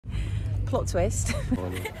plot twist.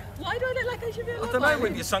 Why do I look like I should be alive? I don't know,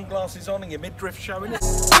 with your sunglasses on and your midriff showing it.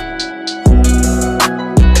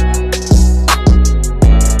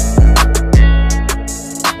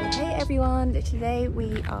 Hey everyone, today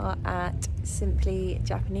we are at Simply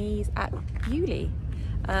Japanese at Beaulieu.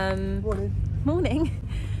 Morning.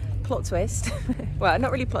 Plot twist. Well,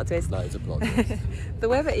 not really plot twist. No, it's a plot twist. The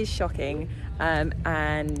weather is shocking,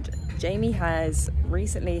 and Jamie has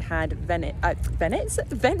recently had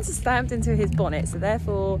vents stamped into his bonnet, so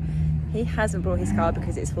therefore he hasn't brought his car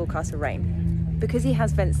because it's forecast for rain. Because he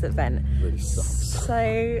has vents that vent. Really sucks.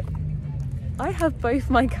 So I have both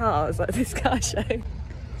my cars at this car show.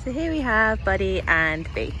 So here we have Buddy and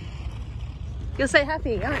B. You're so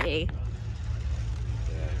happy, aren't you?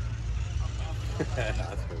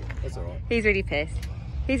 That's alright. He's really pissed.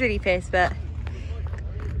 He's really pissed, but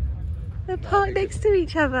they're parked next to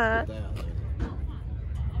each other.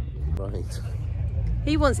 Right.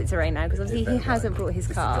 He wants it to rain now because obviously he hasn't brought his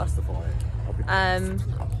car. I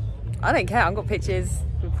don't care. I've got pictures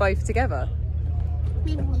with both together.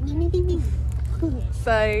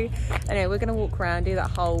 So anyway, we're gonna walk around, do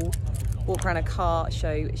that whole walk around a car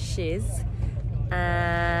show shiz,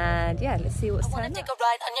 and yeah, let's see what's turning up. Take a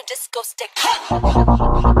ride on your disco stick.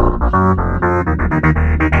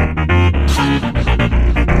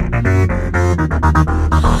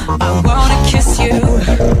 I wanna kiss you,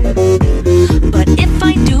 but if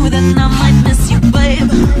I do, then I might miss you, babe.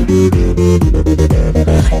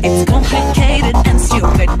 It's complicated and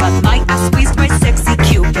stupid, but my ass squeezed by sexy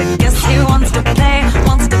Cupid. Guess he wants to play,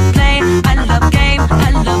 wants to play. I love game,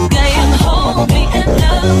 I love game. Hold me and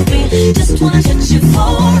love me, just wanna touch you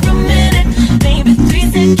for a minute. Maybe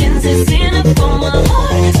 3 seconds is enough for my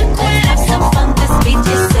heart to quit. Have some fun, this beat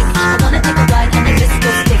is sick. I wanna take a ride on the disco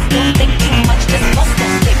stick. Don't think too much, just bust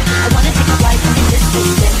that stick. I wanna take a ride on the disco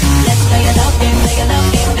stick. Let's play a love game, play a love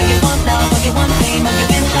game. Do you want love, or you want fame, or you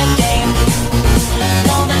in that game?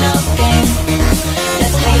 Love a love game.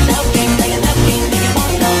 Let's play a love game, play a love game. Do you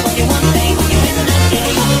want love, or you want fame, or you in that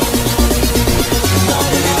game? Love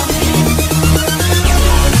a love game.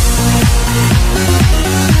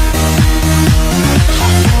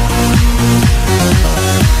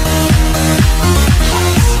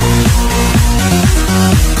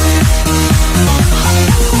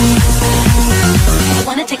 I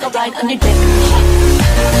wanna take a ride on your dick.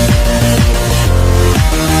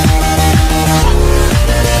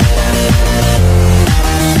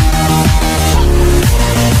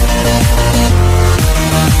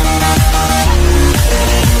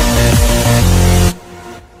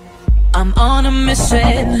 I'm on a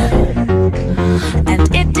mission, and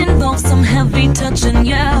it involves some heavy touching,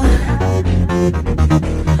 yeah.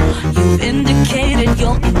 You've indicated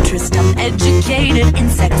your interest, I'm educated in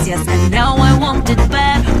sex, yes, and now I want it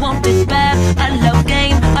bad, want it bad. I love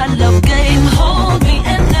game, I love game. Hold me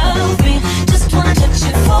and love me, just wanna touch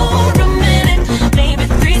you for a minute. Maybe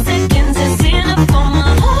 3 seconds is enough for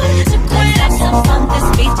my heart to quit. Have some fun, this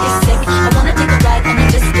beat is sick. I wanna take a ride on the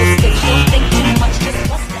disco stick. Don't think too much, just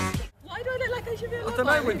bust that stick. Why do I look like I should be alive? I don't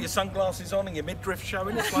know, with your sunglasses on and your midriff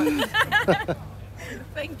showing it. Like...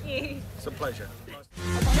 Thank you. It's a pleasure. Let's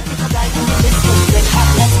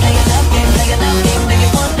play a love game, play a love game. Do you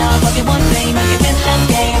want love, or you want fame, or you in that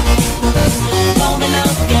game? Love a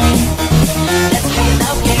love game. Let's play a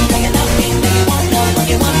love game, play a love game. Do you want love, or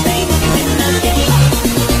you want fame, or you in that game?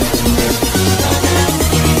 Love a love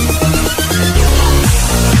game.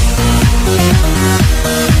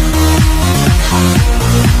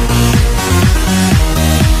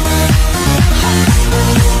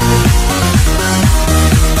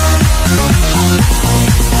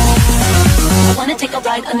 I wanna take a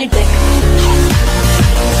ride on your dick.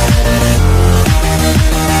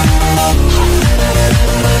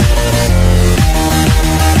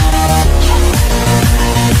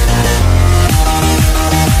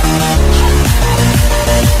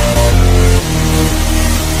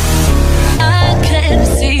 I can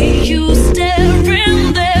see you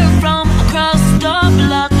staring there from across the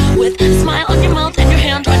block with a smile on your mouth and your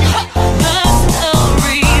hand on your the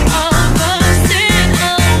story of a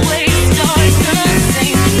sinaway starts the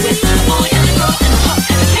same with a boy and a girl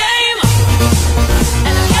and a game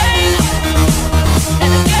and a game and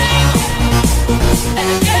a game and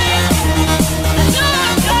a game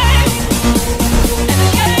another game and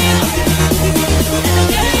a game and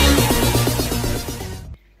a game.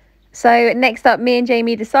 So next up, me and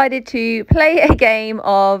Jamie decided to play a game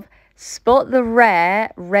of Spot the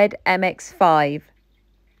Rare Red MX-5.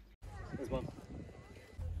 There's one.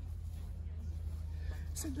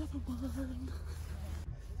 It's another one.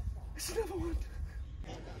 It's another one.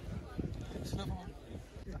 It's another one.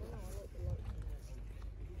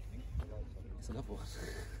 another one.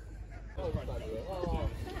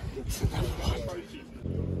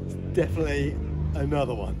 Definitely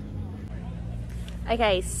another one.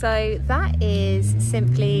 Okay, so that is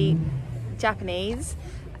simply Japanese.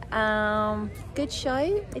 Good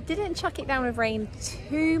show. It didn't chuck it down with rain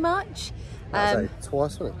too much. Twice,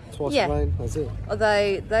 wasn't it? Twice yeah. the rain, that's it.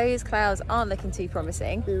 Although those clouds aren't looking too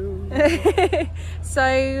promising.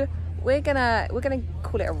 So we're gonna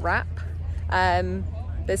call it a wrap.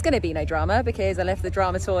 There's gonna be no drama because I left the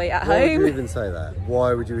drama toy at Why home. would you even say that?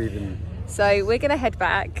 Why would you even? So we're gonna head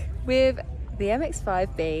back with the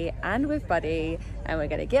MX-5B and with Buddy, and we're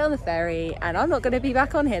gonna get on the ferry, and I'm not gonna be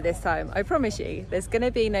back on here this time, I promise you. There's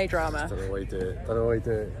gonna be no drama. Don't know why you do it. Don't know why you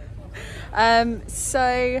do it.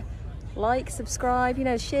 So like, subscribe, you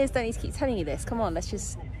know, Shears don't need to keep telling you this. Come on, let's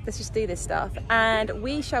just do this stuff, and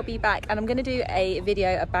we shall be back. And I'm going to do a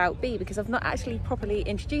video about B because I've not actually properly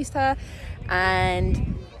introduced her,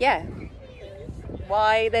 and yeah,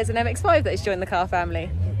 why there's an MX-5 that has joined the car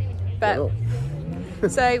family. But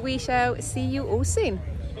so we shall see you all soon.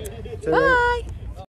 Bye.